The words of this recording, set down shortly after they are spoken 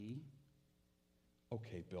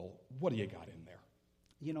Okay, Bill, what do you got in there?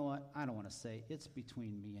 You know what? I don't want to say. It's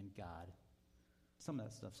between me and God. Some of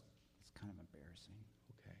that stuff's kind of embarrassing.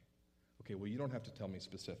 Okay, well, you don't have to tell me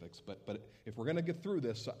specifics, but if we're going to get through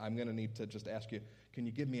this, I'm going to need to just ask you, can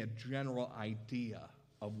you give me a general idea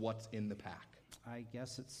of what's in the pack? I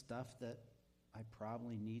guess it's stuff that I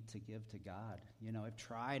probably need to give to God. You know, I've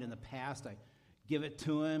tried in the past. I give it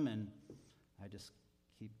to him, and I just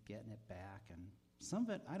keep getting it back. And some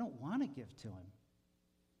of it I don't want to give to him.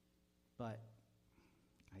 But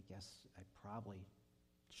I guess I probably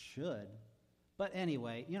should. But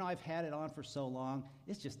anyway, you know, I've had it on for so long,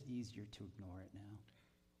 it's just easier to ignore it now.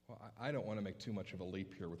 Well, I don't want to make too much of a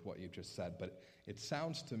leap here with what you just said, but it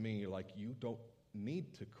sounds to me like you don't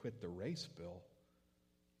need to quit the race, Bill.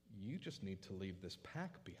 You just need to leave this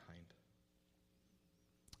pack behind.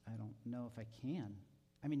 I don't know if I can.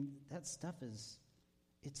 I mean, that stuff it's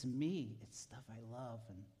me. It's stuff I love,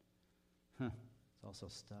 and it's also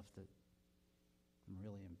stuff that I'm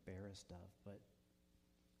really embarrassed of, but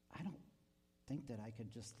I don't think that I could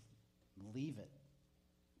just leave it.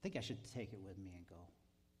 I think I should take it with me and go.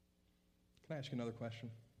 Can I ask you another question?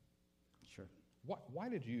 Sure. Why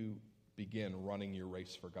did you begin running your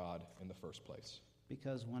race for God in the first place?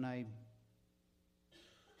 Because when I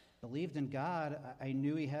believed in God, I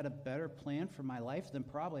knew he had a better plan for my life than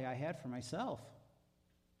probably I had for myself.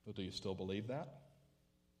 Well, do you still believe that?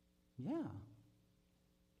 Yeah.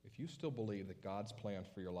 If you still believe that God's plan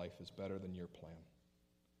for your life is better than your plan,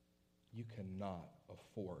 you cannot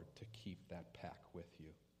afford to keep that pack with you.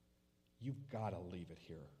 You've got to leave it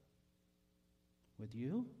here. With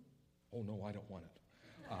you? Oh, no, I don't want it.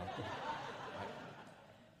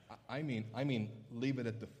 I mean, leave it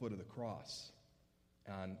at the foot of the cross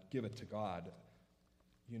and give it to God.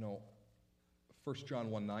 You know, 1 John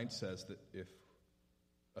 1:9 says that if,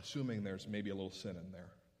 assuming there's maybe a little sin in there,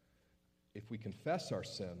 if we confess our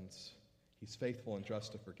sins, he's faithful and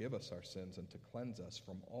just to forgive us our sins and to cleanse us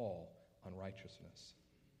from all unrighteousness.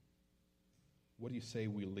 What do you say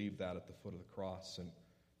we leave that at the foot of the cross and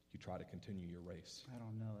you try to continue your race? I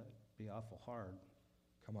don't know. It'd be awful hard.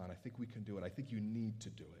 Come on, I think we can do it. I think you need to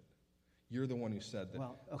do it. You're the one who said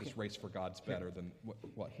that this race for God's better than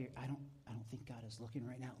what? Here, I don't think God is looking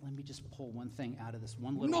right now. Let me just pull one thing out of this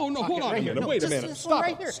one little No, pocket hold on right a here. minute. No, Wait a just minute. this Stop one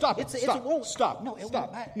right it. here. Stop it. It won't. Stop. No, it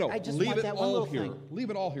Stop. won't. No, I just leave want it that one all little here. thing. Leave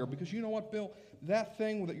it all here, because you know what, Bill? That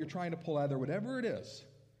thing that you're trying to pull out of there, whatever it is,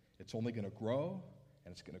 it's only going to grow,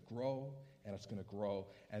 and it's going to grow, and it's going to grow,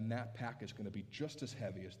 and that pack is going to be just as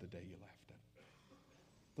heavy as the day you left it.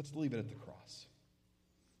 Let's leave it at the cross.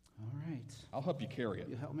 All right. I'll help you carry it.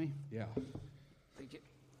 You help me? Yeah. Thank you.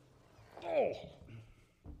 Oh.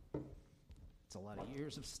 It's a lot of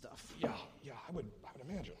years of stuff. Yeah, I would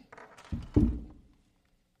imagine.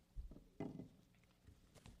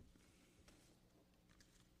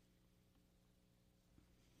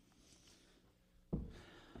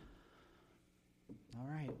 All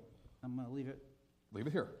right. I'm going to leave it. Leave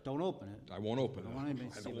it here. Don't open it. I won't open it. I don't want anybody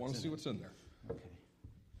to I see don't want to see what's in there. Okay.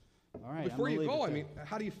 All right. Before you go,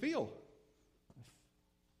 how do you feel?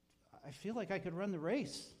 I feel like I could run the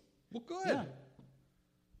race. Well, good. Yeah.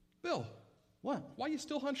 Bill. What? Why are you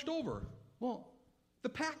still hunched over? Well, the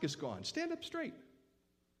pack is gone. Stand up straight.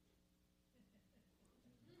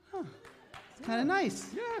 it's kind of nice.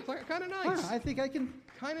 Yeah, it's kind of nice. I think I can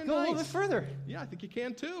go a little bit further. Yeah, I think you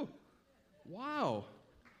can too. Wow.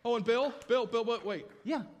 Oh, and Bill, wait.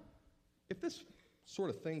 Yeah. If this sort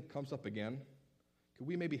of thing comes up again, could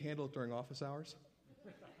we maybe handle it during office hours?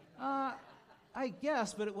 I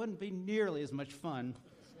guess, but it wouldn't be nearly as much fun.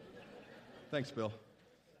 Thanks, Bill.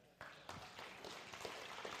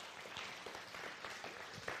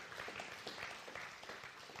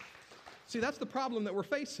 See, that's the problem that we're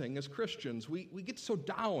facing as Christians. We get so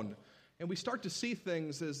down, and we start to see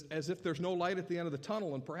things as if there's no light at the end of the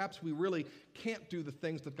tunnel, and perhaps we really can't do the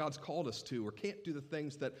things that God's called us to, or can't do the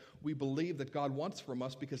things that we believe that God wants from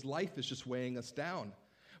us because life is just weighing us down.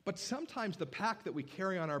 But sometimes the pack that we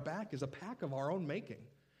carry on our back is a pack of our own making.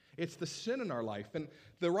 It's the sin in our life. And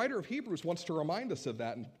the writer of Hebrews wants to remind us of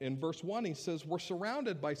that. In verse 1, he says, we're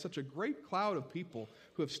surrounded by such a great cloud of people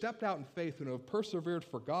who have stepped out in faith and who have persevered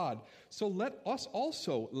for God. So let us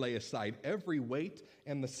also lay aside every weight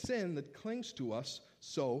and the sin that clings to us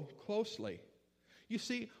so closely. You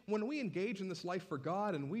see, when we engage in this life for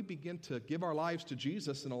God and we begin to give our lives to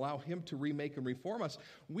Jesus and allow him to remake and reform us,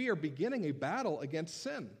 we are beginning a battle against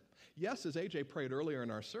sin. Yes, as AJ prayed earlier in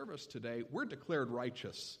our service today, we're declared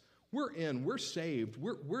righteous. We're saved.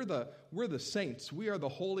 We're the saints. We are the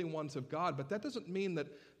holy ones of God. But that doesn't mean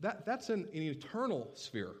that's in an eternal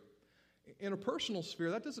sphere. In a personal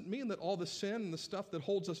sphere, that doesn't mean that all the sin and the stuff that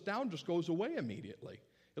holds us down just goes away immediately.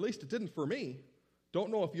 At least it didn't for me.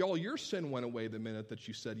 Don't know if all your sin went away the minute that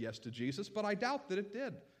you said yes to Jesus, but I doubt that it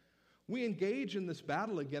did. We engage in this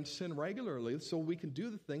battle against sin regularly so we can do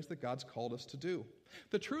the things that God's called us to do.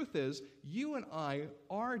 The truth is, you and I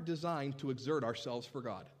are designed to exert ourselves for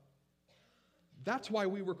God. That's why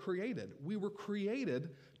we were created. We were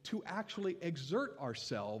created to actually exert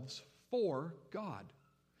ourselves for God.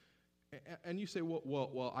 And you say,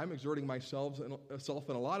 well, I'm exerting myself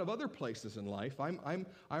in a lot of other places in life. I'm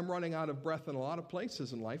running out of breath in a lot of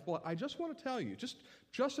places in life. Well, I just want to tell you,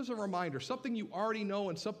 just as a reminder, something you already know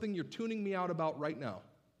and something you're tuning me out about right now.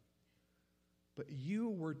 But you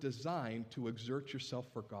were designed to exert yourself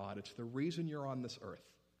for God. It's the reason you're on this earth.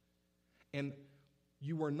 And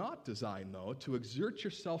you were not designed, though, to exert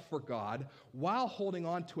yourself for God while holding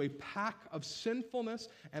on to a pack of sinfulness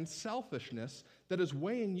and selfishness that is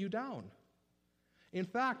weighing you down. In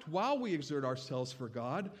fact, while we exert ourselves for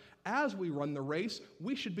God, as we run the race,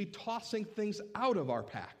 we should be tossing things out of our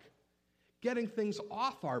pack, getting things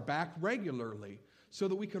off our back regularly so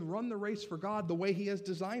that we can run the race for God the way He has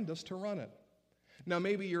designed us to run it. Now,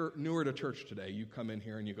 maybe you're newer to church today. You come in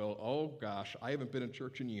here and you go, oh gosh, I haven't been in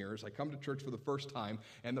church in years. I come to church for the first time,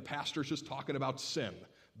 and the pastor's just talking about sin.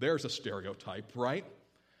 There's a stereotype, right?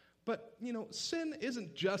 But, sin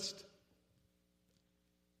isn't just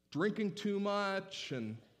drinking too much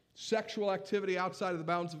and sexual activity outside of the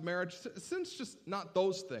bounds of marriage. Sin's just not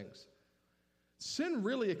those things. Sin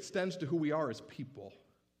really extends to who we are as people.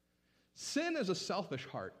 Sin is a selfish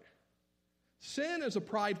heart. Sin is a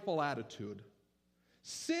prideful attitude.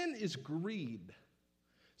 Sin is greed.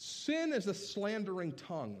 Sin is a slandering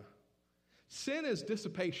tongue. Sin is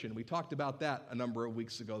dissipation. We talked about that a number of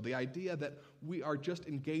weeks ago. The idea that we are just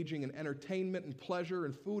engaging in entertainment and pleasure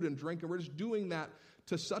and food and drink, and we're just doing that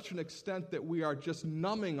to such an extent that we are just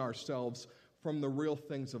numbing ourselves from the real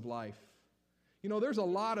things of life. There's a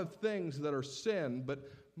lot of things that are sin, but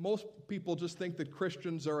most people just think that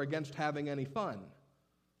Christians are against having any fun.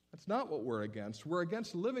 That's not what we're against. We're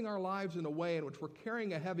against living our lives in a way in which we're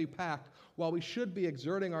carrying a heavy pack while we should be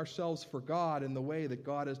exerting ourselves for God in the way that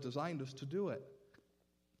God has designed us to do it.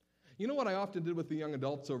 You know what I often did with the young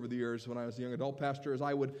adults over the years when I was a young adult pastor is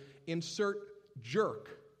I would insert jerk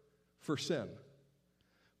for sin.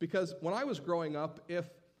 Because when I was growing up, if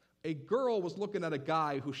a girl was looking at a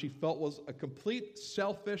guy who she felt was a complete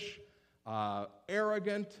selfish,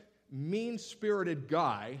 arrogant, mean-spirited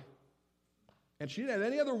guy, and she didn't have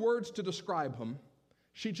any other words to describe him,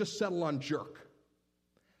 she'd just settle on jerk.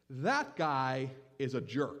 That guy is a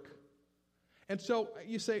jerk. And so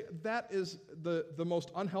you say, that is the most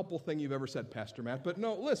unhelpful thing you've ever said, Pastor Matt. But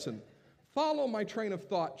no, listen, follow my train of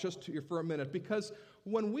thought just for a minute, because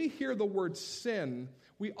when we hear the word sin,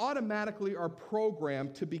 we automatically are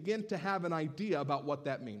programmed to begin to have an idea about what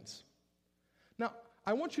that means. Now,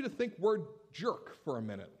 I want you to think word jerk for a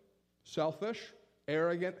minute. Selfish,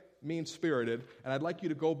 arrogant, mean-spirited, and I'd like you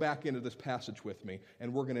to go back into this passage with me,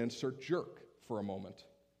 and we're going to insert jerk for a moment.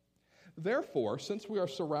 Therefore, since we are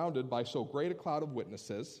surrounded by so great a cloud of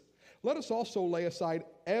witnesses, let us also lay aside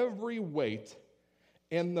every weight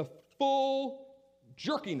and the full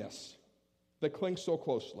jerkiness that clings so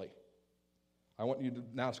closely. I want you to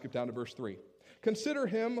now skip down to verse 3. Consider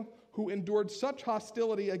him who endured such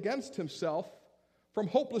hostility against himself from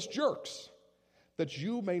hopeless jerks, that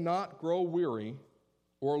you may not grow weary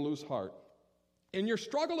or lose heart. In your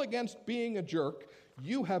struggle against being a jerk,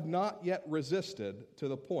 you have not yet resisted to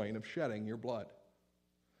the point of shedding your blood.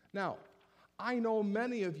 Now, I know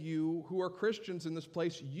many of you who are Christians in this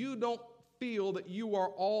place, you don't feel that you are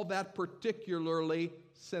all that particularly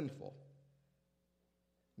sinful.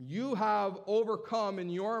 You have overcome in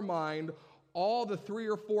your mind all the 3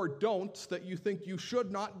 or 4 don'ts that you think you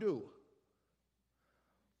should not do.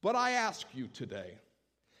 But I ask you today,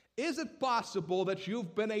 is it possible that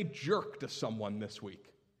you've been a jerk to someone this week?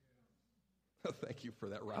 Thank you for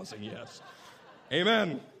that rousing yes.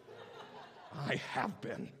 Amen. I have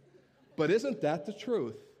been. But isn't that the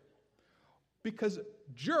truth? Because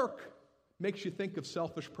jerk makes you think of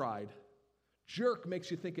selfish pride. Jerk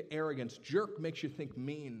makes you think of arrogance. Jerk makes you think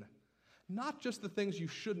mean. Not just the things you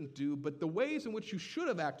shouldn't do, but the ways in which you should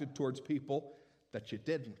have acted towards people that you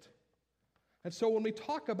didn't. And so when we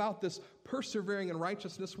talk about this persevering in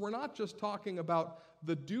righteousness, we're not just talking about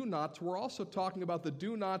the do-nots, we're also talking about the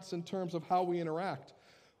do-nots in terms of how we interact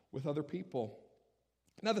with other people.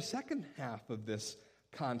 Now, the second half of this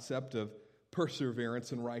concept of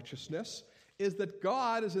perseverance in righteousness is that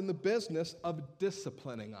God is in the business of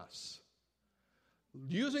disciplining us.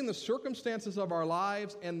 using the circumstances of our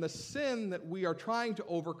lives and the sin that we are trying to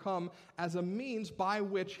overcome as a means by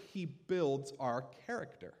which he builds our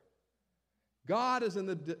character. God is in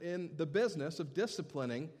the business of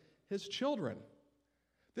disciplining his children.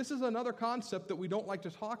 This is another concept that we don't like to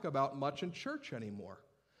talk about much in church anymore,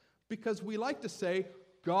 because we like to say,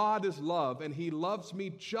 God is love, and he loves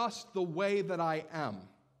me just the way that I am.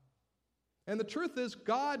 And the truth is,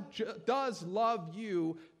 God does love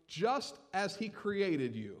you just as he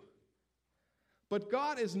created you. But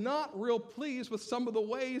God is not real pleased with some of the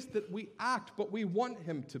ways that we act, but we want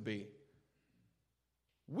him to be.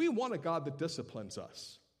 We want a God that disciplines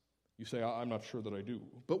us. You say, I'm not sure that I do.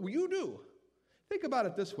 But you do. Think about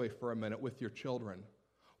it this way for a minute with your children.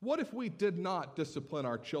 What if we did not discipline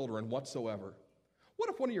our children whatsoever? What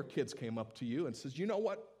if one of your kids came up to you and says, you know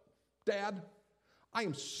what, Dad, I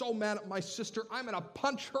am so mad at my sister, I'm going to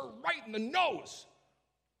punch her right in the nose.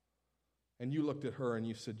 And you looked at her and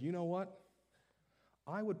you said, you know what?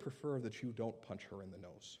 I would prefer that you don't punch her in the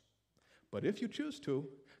nose. But if you choose to,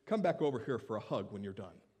 come back over here for a hug when you're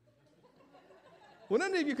done. Would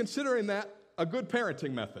any of you considering that a good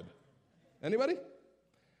parenting method? Anybody?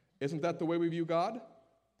 Isn't that the way we view God?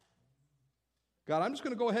 God, I'm just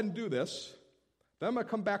going to go ahead and do this. Then I'm going to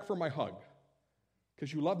come back for my hug.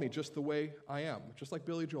 Because you love me just the way I am. Just like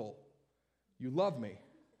Billy Joel. You love me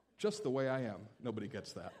just the way I am. Nobody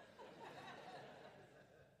gets that.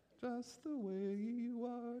 Just the way you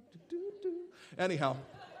are. Do. Anyhow.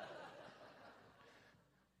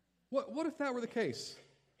 What if that were the case?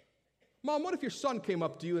 Mom, what if your son came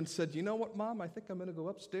up to you and said, you know what, Mom, I think I'm going to go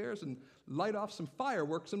upstairs and light off some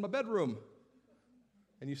fireworks in my bedroom.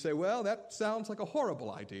 And you say, well, that sounds like a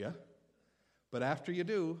horrible idea. But after you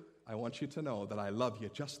do, I want you to know that I love you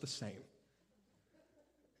just the same.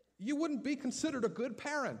 You wouldn't be considered a good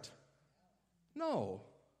parent. No.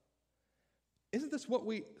 Isn't this what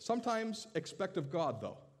we sometimes expect of God,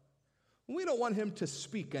 though? We don't want him to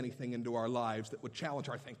speak anything into our lives that would challenge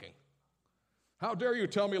our thinking. How dare you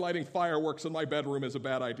tell me lighting fireworks in my bedroom is a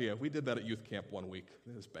bad idea? We did that at youth camp one week.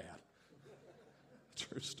 It was bad.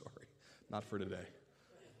 True story. Not for today.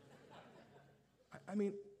 I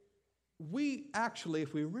mean, we actually,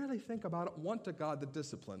 if we really think about it, want a God that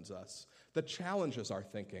disciplines us, that challenges our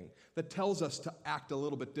thinking, that tells us to act a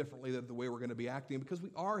little bit differently than the way we're going to be acting, because we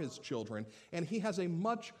are his children, and he has a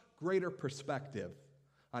much greater perspective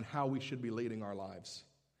on how we should be leading our lives.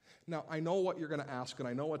 Now, I know what you're going to ask, and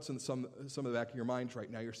I know what's in some of the back of your minds right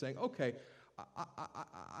now. You're saying, okay,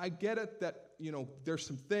 I get it that, there's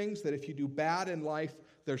some things that if you do bad in life,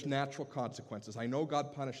 there's natural consequences. I know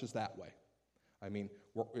God punishes that way. I mean,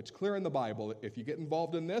 it's clear in the Bible, if you get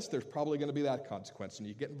involved in this, there's probably going to be that consequence. And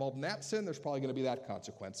you get involved in that sin, there's probably going to be that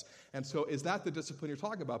consequence. And so is that the discipline you're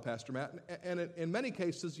talking about, Pastor Matt? And in many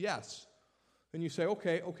cases, yes. And you say,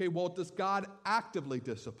 okay, well, does God actively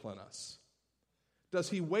discipline us? Does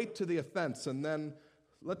he wait to the offense? And then,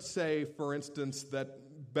 let's say, for instance,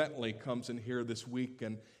 that Bentley comes in here this week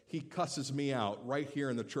and he cusses me out right here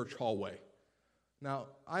in the church hallway. Now,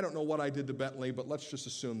 I don't know what I did to Bentley, but let's just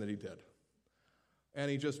assume that he did. And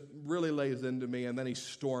he just really lays into me, and then he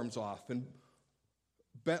storms off. And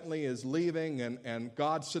Bentley is leaving, and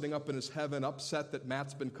God's sitting up in his heaven, upset that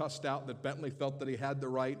Matt's been cussed out, that Bentley felt that he had the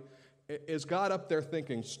right. Is God up there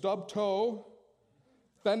thinking, stub toe,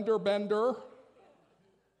 fender bender?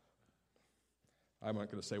 I'm not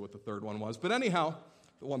going to say what the third one was, but anyhow,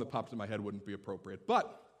 the one that popped in my head wouldn't be appropriate.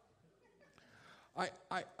 But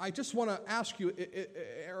I just want to ask you,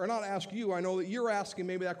 or not ask you, I know that you're asking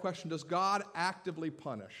maybe that question, does God actively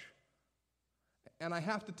punish? And I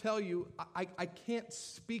have to tell you, I can't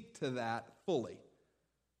speak to that fully.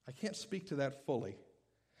 I can't speak to that fully.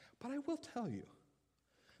 But I will tell you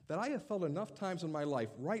that I have felt enough times in my life,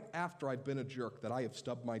 right after I've been a jerk, that I have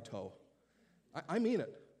stubbed my toe. I mean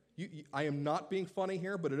it. I am not being funny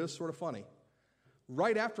here, but it is sort of funny.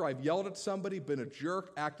 Right after I've yelled at somebody, been a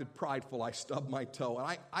jerk, acted prideful, I stub my toe.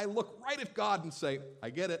 And I look right at God and say,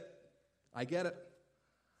 I get it. I get it.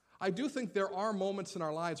 I do think there are moments in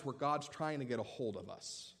our lives where God's trying to get a hold of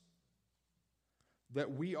us.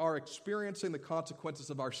 That we are experiencing the consequences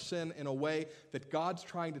of our sin in a way that God's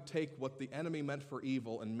trying to take what the enemy meant for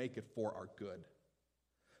evil and make it for our good.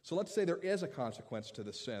 So let's say there is a consequence to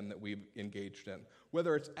the sin that we've engaged in.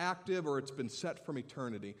 Whether it's active or it's been set from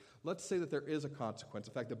eternity, let's say that there is a consequence.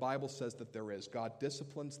 In fact, the Bible says that there is. God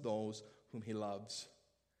disciplines those whom he loves.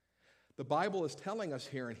 The Bible is telling us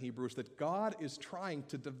here in Hebrews that God is trying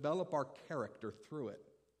to develop our character through it.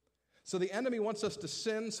 So the enemy wants us to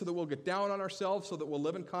sin so that we'll get down on ourselves, so that we'll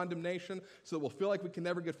live in condemnation, so that we'll feel like we can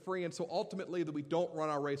never get free, and so ultimately that we don't run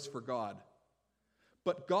our race for God.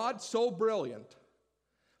 But God's so brilliant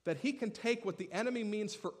that he can take what the enemy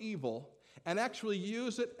means for evil and actually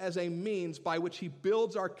use it as a means by which he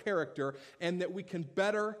builds our character and that we can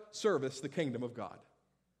better service the kingdom of God.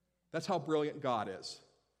 That's how brilliant God is.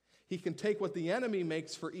 He can take what the enemy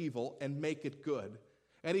makes for evil and make it good.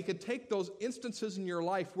 And he can take those instances in your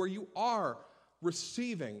life where you are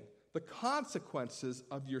receiving the consequences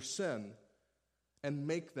of your sin and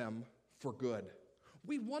make them for good.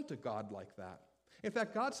 We want a God like that. In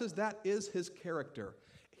fact, God says that is his character.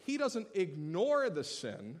 He doesn't ignore the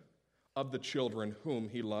sin of the children whom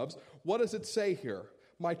he loves. What does it say here?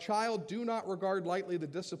 My child, do not regard lightly the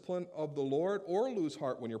discipline of the Lord or lose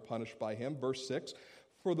heart when you're punished by him. Verse 6,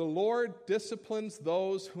 for the Lord disciplines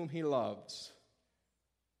those whom he loves.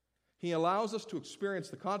 He allows us to experience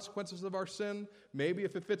the consequences of our sin. Maybe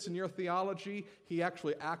if it fits in your theology, he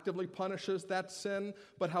actually actively punishes that sin.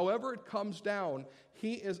 But however it comes down,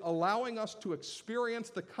 he is allowing us to experience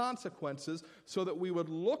the consequences so that we would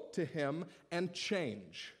look to him and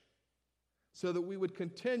change, so that we would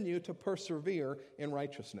continue to persevere in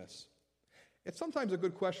righteousness. It's sometimes a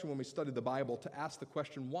good question when we study the Bible to ask the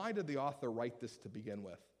question, why did the author write this to begin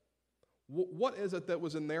with? What is it that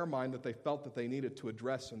was in their mind that they felt that they needed to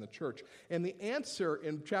address in the church? And the answer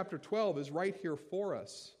in chapter 12 is right here for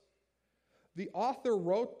us. The author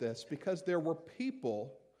wrote this because there were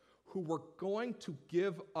people who were going to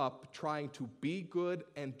give up trying to be good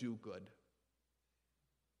and do good.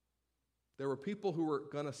 There were people who were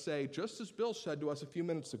going to say, just as Bill said to us a few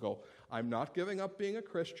minutes ago, I'm not giving up being a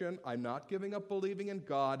Christian, I'm not giving up believing in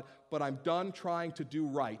God, but I'm done trying to do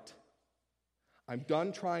right. I'm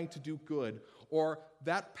done trying to do good. Or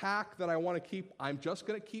that pack that I want to keep, I'm just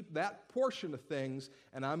going to keep that portion of things,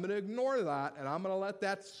 and I'm going to ignore that, and I'm going to let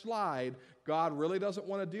that slide. God really doesn't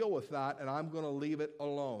want to deal with that, and I'm going to leave it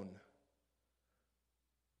alone.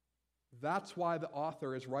 That's why the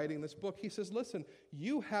author is writing this book. He says, listen,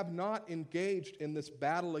 you have not engaged in this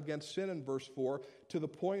battle against sin in verse 4 to the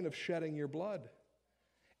point of shedding your blood.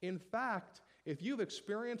 In fact, if you've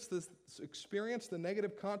experienced the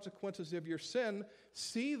negative consequences of your sin,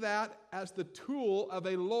 see that as the tool of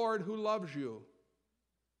a Lord who loves you.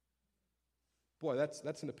 Boy, that's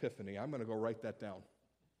an epiphany. I'm going to go write that down.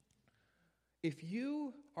 If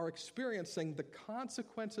you are experiencing the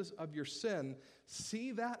consequences of your sin,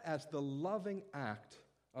 see that as the loving act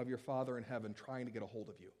of your Father in heaven trying to get a hold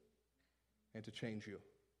of you and to change you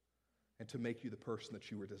and to make you the person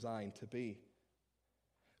that you were designed to be.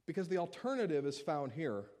 Because the alternative is found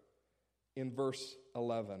here in verse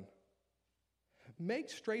 11. Make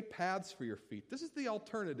straight paths for your feet. This is the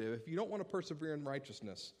alternative if you don't want to persevere in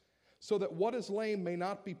righteousness, so that what is lame may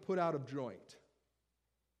not be put out of joint.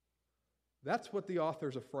 That's what the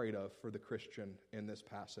author's afraid of for the Christian in this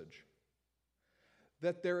passage.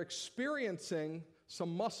 That they're experiencing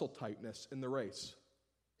some muscle tightness in the race.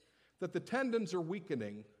 That the tendons are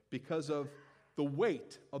weakening because of the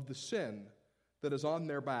weight of the sin that is on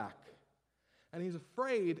their back. And he's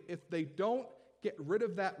afraid if they don't get rid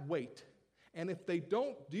of that weight, and if they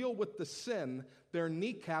don't deal with the sin, their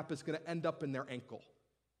kneecap is going to end up in their ankle.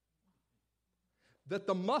 That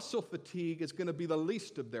the muscle fatigue is going to be the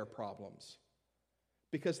least of their problems,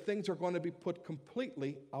 because things are going to be put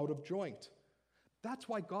completely out of joint. That's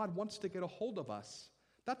why God wants to get a hold of us.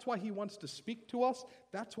 That's why he wants to speak to us.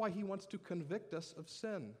 That's why he wants to convict us of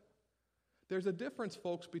sin. There's a difference,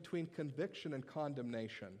 folks, between conviction and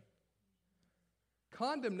condemnation.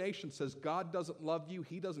 Condemnation says God doesn't love you,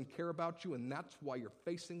 he doesn't care about you, and that's why you're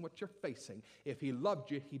facing what you're facing. If he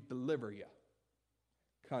loved you, he'd deliver you.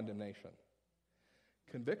 Condemnation.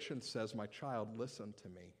 Conviction says, my child, listen to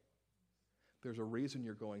me. There's a reason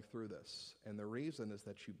you're going through this, and the reason is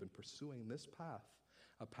that you've been pursuing this path,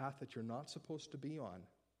 a path that you're not supposed to be on,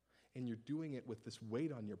 and you're doing it with this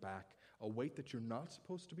weight on your back, a weight that you're not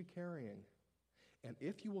supposed to be carrying. And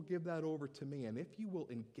if you will give that over to me, and if you will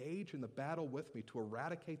engage in the battle with me to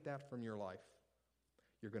eradicate that from your life,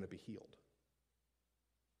 you're going to be healed.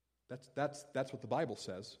 That's what the Bible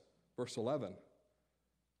says. Verse 11.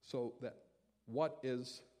 So that what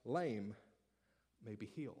is lame may be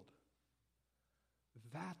healed.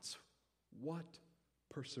 That's what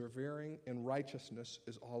persevering in righteousness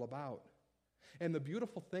is all about. And the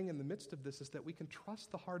beautiful thing in the midst of this is that we can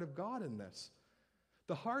trust the heart of God in this.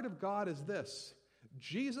 The heart of God is this.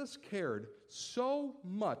 Jesus cared so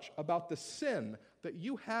much about the sin that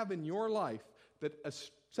you have in your life that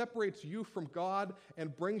separates you from God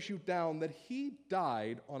and brings you down, that he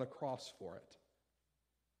died on a cross for it.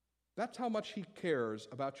 That's how much he cares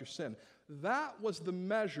about your sin. That was the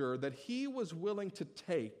measure that he was willing to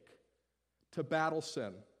take to battle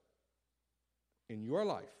sin in your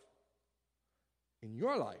life. In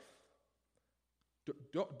your life.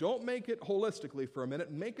 Don't make it holistically for a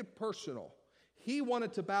minute. Make it personal. He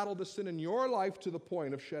wanted to battle the sin in your life to the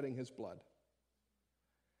point of shedding his blood.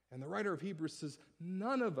 And the writer of Hebrews says,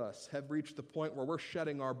 none of us have reached the point where we're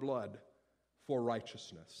shedding our blood for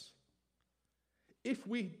righteousness. If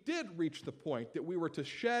we did reach the point that we were to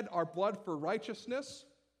shed our blood for righteousness,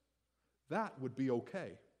 that would be okay.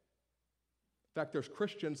 In fact, there's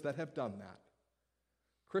Christians that have done that.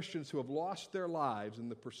 Christians who have lost their lives in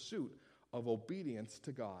the pursuit of obedience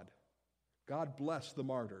to God. God bless the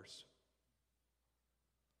martyrs.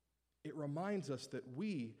 It reminds us that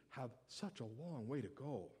we have such a long way to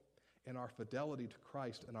go in our fidelity to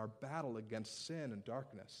Christ and our battle against sin and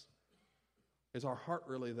darkness. Is our heart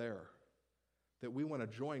really there? That we want to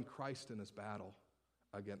join Christ in his battle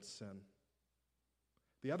against sin.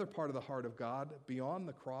 The other part of the heart of God, beyond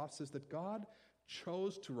the cross, is that God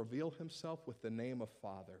chose to reveal himself with the name of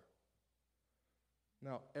Father.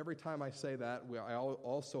 Now, every time I say that, I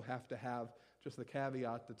also have to have just the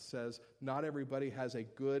caveat that says not everybody has a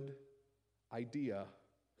good idea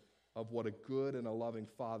of what a good and a loving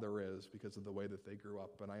father is because of the way that they grew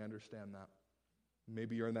up, and I understand that.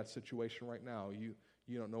 Maybe you're in that situation right now. You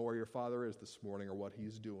don't know where your father is this morning or what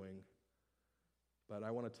he's doing. But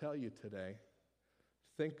I want to tell you today,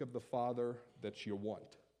 think of the father that you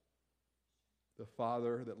want. The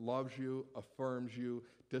father that loves you, affirms you,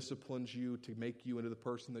 disciplines you to make you into the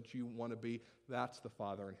person that you want to be. That's the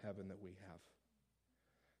Father in heaven that we have.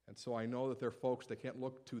 And so I know that there are folks that can't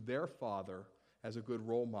look to their father as a good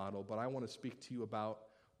role model, but I want to speak to you about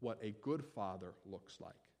what a good father looks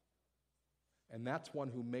like. And that's one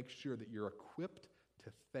who makes sure that you're equipped to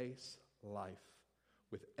face life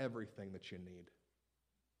with everything that you need.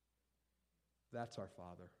 That's our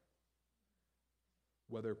Father.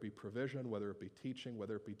 Whether it be provision, whether it be teaching,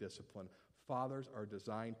 whether it be discipline, fathers are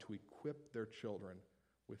designed to equip their children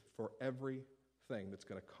for everything that's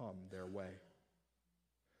going to come their way.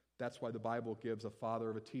 That's why the Bible gives a father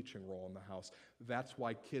of a teaching role in the house. That's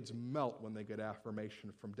why kids melt when they get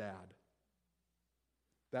affirmation from dad.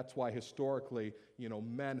 That's why historically,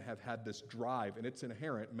 men have had this drive, and it's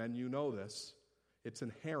inherent. Men, you know this. It's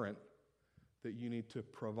inherent that you need to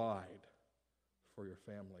provide for your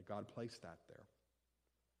family. God placed that there.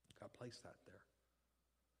 God placed that there.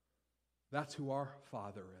 That's who our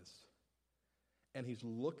Father is. And he's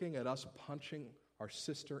looking at us punching our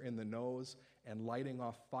sister in the nose and lighting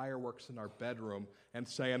off fireworks in our bedroom and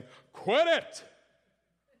saying, "Quit it!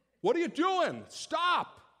 What are you doing?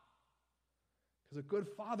 Stop!" Because a good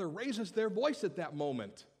father raises their voice at that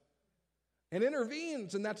moment and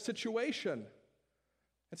intervenes in that situation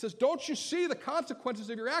and says, "Don't you see the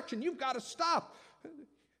consequences of your action? You've got to stop."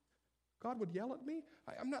 God would yell at me?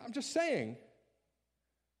 I'm just saying.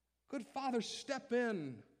 Good fathers step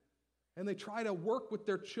in and they try to work with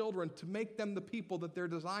their children to make them the people that they're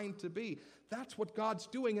designed to be. That's what God's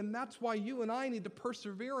doing, and that's why you and I need to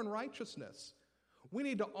persevere in righteousness. We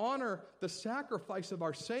need to honor the sacrifice of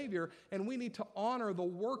our Savior, and we need to honor the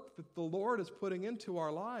work that the Lord is putting into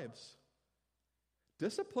our lives.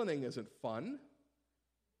 Disciplining isn't fun.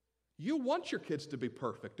 You want your kids to be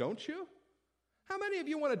perfect, don't you? How many of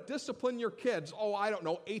you want to discipline your kids?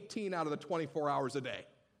 18 out of the 24 hours a day.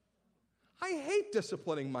 I hate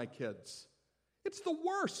disciplining my kids. It's the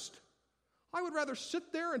worst. I would rather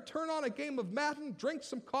sit there and turn on a game of Madden, drink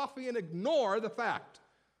some coffee, and ignore the fact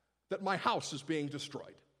that my house is being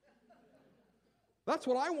destroyed. That's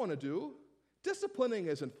what I want to do. Disciplining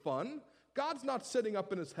isn't fun. God's not sitting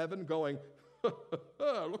up in his heaven going,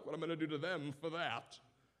 "Look what I'm going to do to them for that."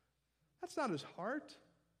 That's not his heart.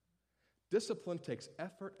 Discipline takes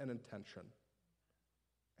effort and intention.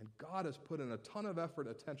 And God has put in a ton of effort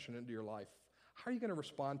and attention into your life. How are you going to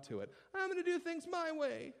respond to it? I'm going to do things my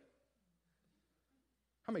way.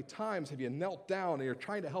 How many times have you knelt down and you're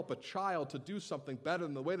trying to help a child to do something better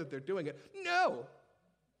than the way that they're doing it? No,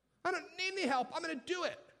 I don't need any help. I'm going to do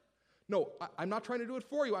it. No, I'm not trying to do it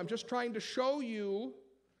for you. I'm just trying to show you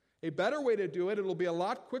a better way to do it. It'll be a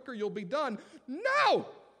lot quicker. You'll be done. No!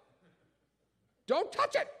 Don't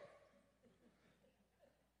touch it.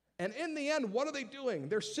 And in the end, what are they doing?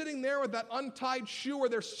 They're sitting there with that untied shoe, or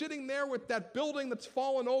they're sitting there with that building that's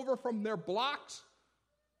fallen over from their blocks,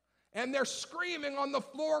 and they're screaming on the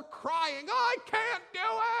floor, crying, "I can't do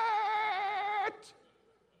it!"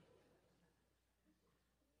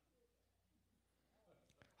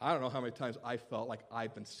 I don't know how many times I felt like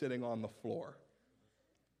I've been sitting on the floor,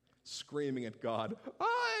 screaming at God,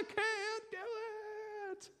 "I can't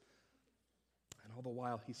do it!" And all the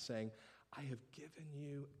while he's saying, I have given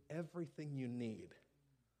you everything you need.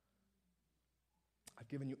 I've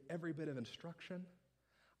given you every bit of instruction.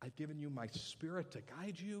 I've given you my Spirit to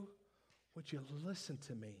guide you. Would you listen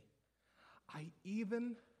to me? I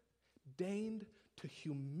even deigned to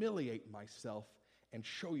humiliate myself and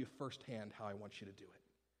show you firsthand how I want you to do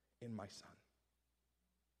it in my Son.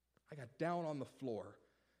 I got down on the floor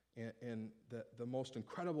in the most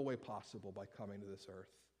incredible way possible by coming to this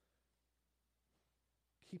earth.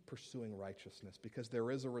 Keep pursuing righteousness because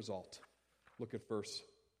there is a result. Look at verse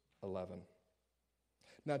 11.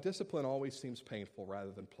 Now, discipline always seems painful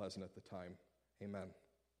rather than pleasant at the time. Amen.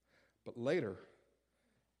 But later,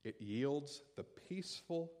 it yields the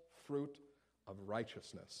peaceful fruit of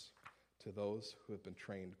righteousness to those who have been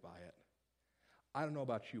trained by it. I don't know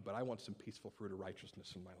about you, but I want some peaceful fruit of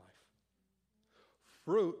righteousness in my life.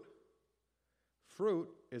 Fruit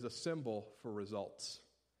is a symbol for results.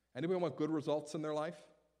 Anybody want good results in their life?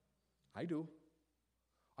 I do.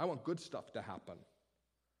 I want good stuff to happen.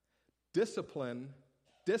 Discipline,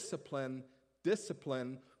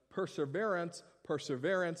 perseverance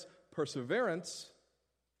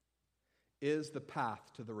is the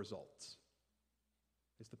path to the results.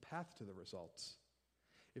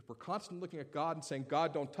 If we're constantly looking at God and saying,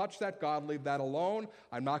 God, don't touch that, God, leave that alone,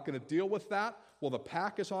 I'm not going to deal with that, well, the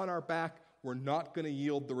pack is on our back, we're not going to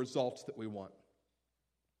yield the results that we want.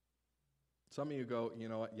 Some of you go, you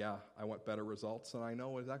know what, yeah, I want better results, and I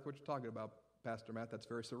know exactly what you're talking about, Pastor Matt, that's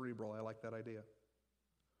very cerebral, I like that idea.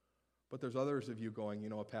 But there's others of you going, you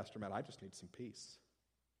know what, Pastor Matt, I just need some peace.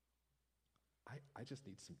 I just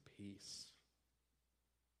need some peace.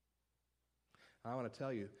 I want to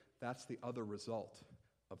tell you, that's the other result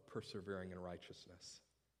of persevering in righteousness,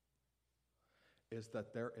 is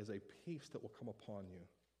that there is a peace that will come upon you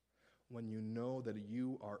when you know that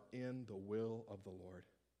you are in the will of the Lord.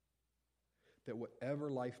 That whatever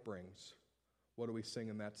life brings, what do we sing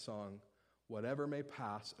in that song? Whatever may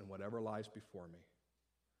pass and whatever lies before me.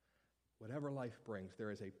 Whatever life brings,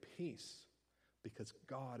 there is a peace because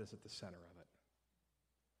God is at the center of it.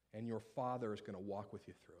 And your Father is going to walk with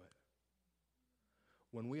you through it.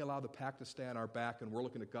 When we allow the pack to stay on our back and we're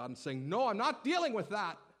looking at God and saying, no, I'm not dealing with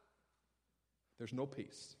that, there's no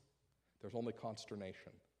peace. There's only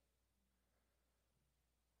consternation.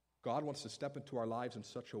 God wants to step into our lives in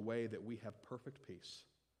such a way that we have perfect peace,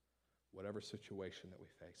 whatever situation that we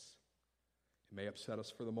face. It may upset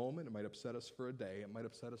us for the moment, it might upset us for a day, it might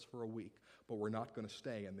upset us for a week, but we're not going to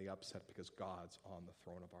stay in the upset because God's on the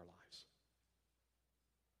throne of our lives.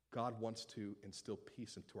 God wants to instill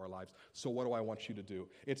peace into our lives. So what do I want you to do?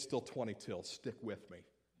 It's still 20 till. Stick with me.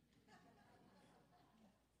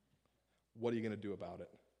 What are you going to do about it?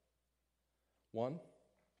 One,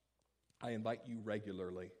 I invite you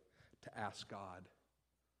regularly to ask God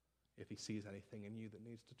if he sees anything in you that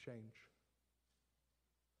needs to change.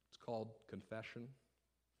 It's called confession,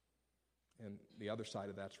 and the other side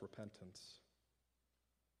of that's repentance.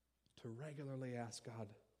 To regularly ask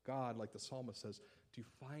God, like the psalmist says, do you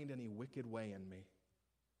find any wicked way in me?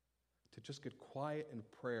 To just get quiet in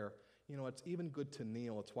prayer. You know, it's even good to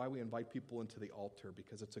kneel. It's why we invite people into the altar,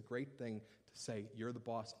 because it's a great thing to say, you're the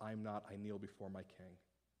boss, I'm not, I kneel before my king.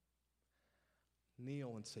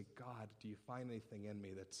 Kneel and say, God, do you find anything in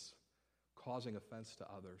me that's causing offense to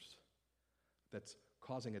others, that's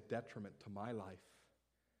causing a detriment to my life,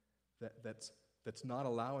 that's not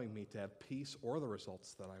allowing me to have peace or the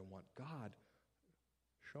results that I want? God,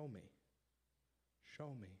 show me.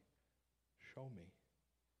 Show me. Show me.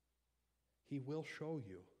 He will show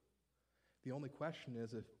you. The only question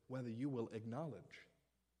is whether you will acknowledge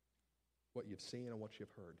what you've seen and what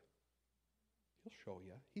you've heard. He'll show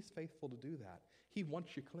you. He's faithful to do that. He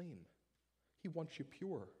wants you clean. He wants you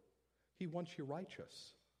pure. He wants you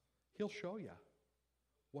righteous. He'll show you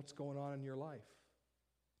what's going on in your life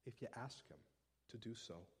if you ask him to do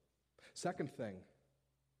so. Second thing,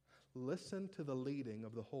 listen to the leading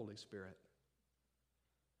of the Holy Spirit.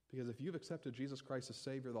 Because if you've accepted Jesus Christ as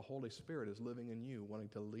Savior, the Holy Spirit is living in you, wanting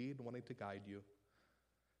to lead, wanting to guide you.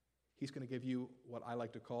 He's going to give you what I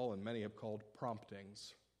like to call, and many have called,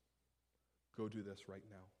 promptings. Go do this right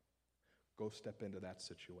now. Go step into that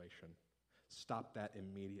situation. Stop that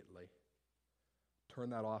immediately. Turn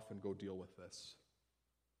that off and go deal with this.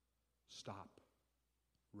 Stop.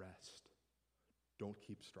 Rest. Don't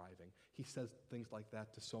keep striving. He says things like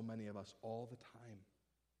that to so many of us all the time.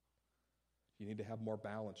 You need to have more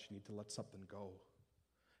balance. You need to let something go.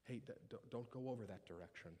 Hey, don't go over that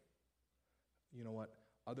direction. You know what?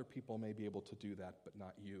 Other people may be able to do that, but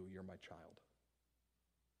not you. You're my child.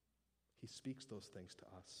 He speaks those things to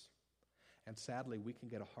us. And sadly, we can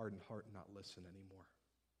get a hardened heart and not listen anymore.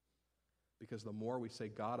 Because the more we say,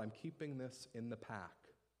 God, I'm keeping this in the pack,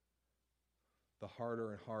 the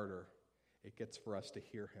harder and harder it gets for us to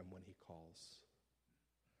hear him when he calls.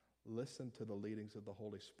 Listen to the leadings of the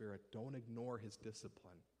Holy Spirit. Don't ignore his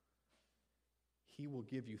discipline. He will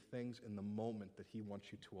give you things in the moment that he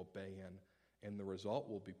wants you to obey in, and the result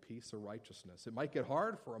will be peace or righteousness. It might get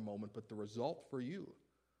hard for a moment, but the result for you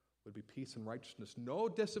would be peace and righteousness. No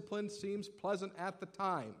discipline seems pleasant at the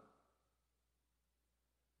time,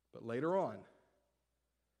 but later on,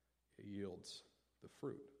 it yields the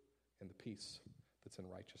fruit and the peace that's in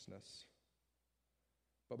righteousness.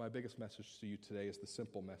 But my biggest message to you today is the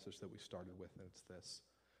simple message that we started with, and it's this: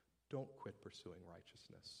 don't quit pursuing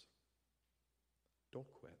righteousness. Don't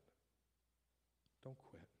quit. Don't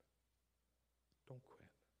quit. Don't quit.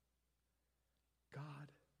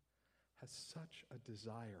 God has such a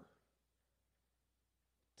desire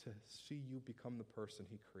to see you become the person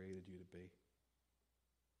he created you to be.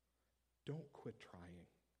 Don't quit trying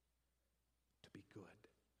to be good.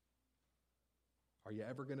 Are you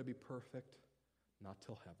ever going to be perfect? Not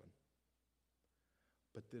till heaven.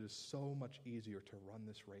 But it is so much easier to run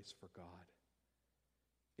this race for God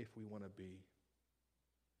if we want to be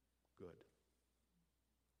good.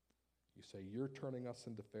 You say, you're turning us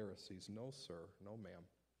into Pharisees. No, sir. No, ma'am.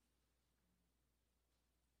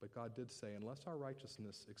 But God did say, unless our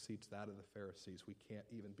righteousness exceeds that of the Pharisees, we can't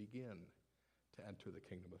even begin to enter the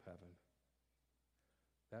kingdom of heaven.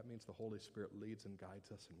 That means the Holy Spirit leads and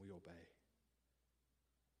guides us and we obey.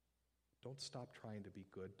 Don't stop trying to be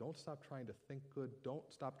good. Don't stop trying to think good. Don't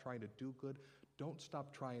stop trying to do good. Don't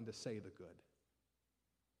stop trying to say the good.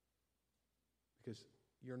 Because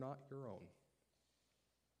you're not your own.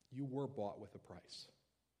 You were bought with a price.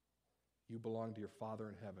 You belong to your Father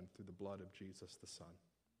in heaven through the blood of Jesus the Son.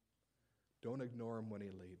 Don't ignore him when he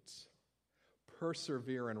leads.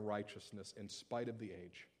 Persevere in righteousness in spite of the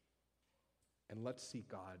age. And let's see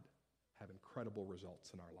God have incredible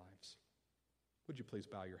results in our lives. Would you please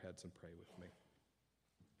bow your heads and pray with me?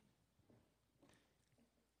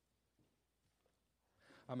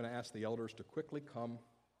 I'm going to ask the elders to quickly come,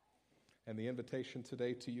 and the invitation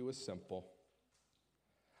today to you is simple.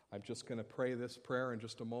 I'm just going to pray this prayer in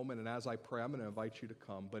just a moment, and as I pray, I'm going to invite you to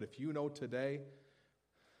come. But if you know today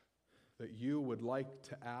that you would like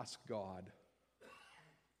to ask God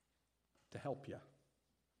to help you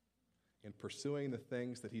in pursuing the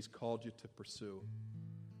things that he's called you to pursue,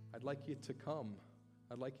 I'd like you to come.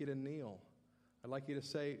 I'd like you to kneel. I'd like you to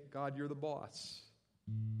say, God, you're the boss.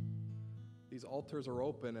 These altars are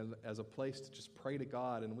open as a place to just pray to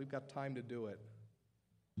God, and we've got time to do it.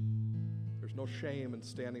 There's no shame in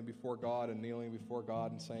standing before God and kneeling before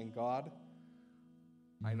God and saying, God,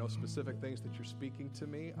 I know specific things that you're speaking to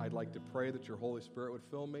me. I'd like to pray that your Holy Spirit would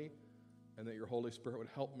fill me and that your Holy Spirit would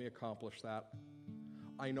help me accomplish that.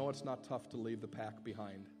 I know it's not tough to leave the pack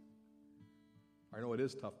behind. I know it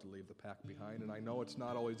is tough to leave the pack behind, and I know it's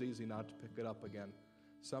not always easy not to pick it up again.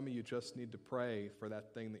 Some of you just need to pray for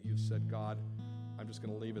that thing that you've said, God, I'm just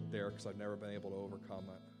going to leave it there because I've never been able to overcome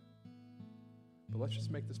it. But let's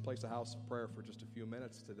just make this place a house of prayer for just a few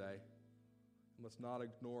minutes today. And let's not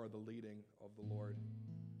ignore the leading of the Lord.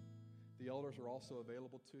 The elders are also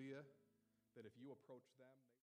available to you, that if you approach them,